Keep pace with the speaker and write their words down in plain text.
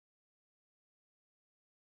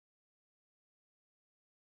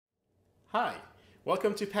Hi,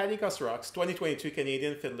 welcome to Paul Larocque's 2022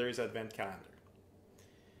 Canadian Fiddlers Advent Calendar.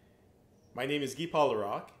 My name is Paul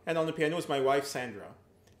Larocque, and on the piano is my wife Sandra,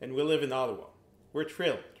 and we live in Ottawa. We're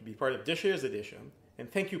thrilled to be part of this year's edition, and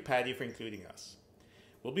thank you Patty for including us.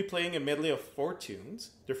 We'll be playing a medley of 4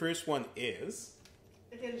 tunes. The first one is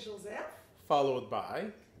Ril Joseph, followed by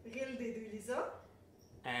Ril des deux Lisa,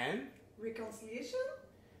 and Reconciliation,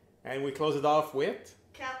 and we close it off with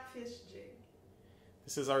Catfish Jig.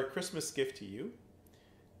 This is our Christmas gift to you.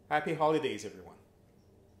 Happy holidays, everyone.